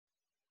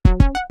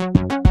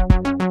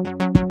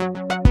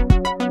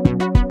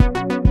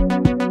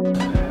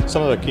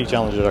Some of the key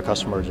challenges our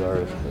customers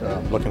are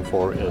looking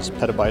for is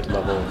petabyte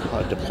level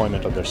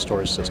deployment of their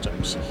storage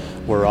systems.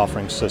 We're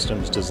offering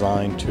systems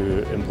designed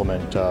to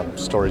implement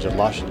storage at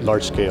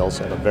large scales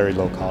at a very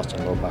low cost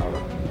and low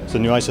power. So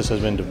Newisys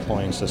has been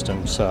deploying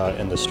systems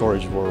in the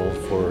storage world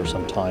for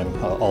some time,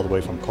 all the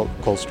way from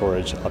cold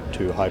storage up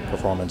to high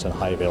performance and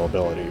high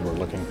availability. We're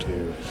looking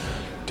to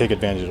take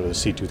advantage of the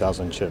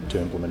C2000 chip to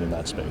implement in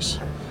that space.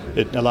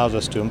 It allows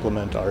us to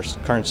implement our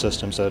current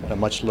systems at a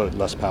much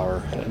less power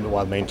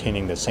while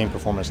maintaining the same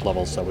performance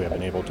levels that we have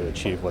been able to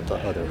achieve with the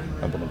other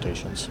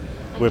implementations.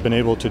 We've been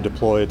able to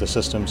deploy the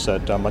systems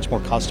at a much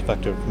more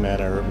cost-effective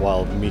manner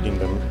while meeting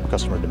the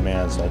customer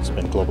demands that's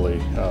been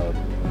globally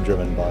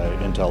driven by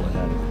Intel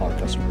and our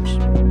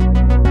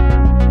customers.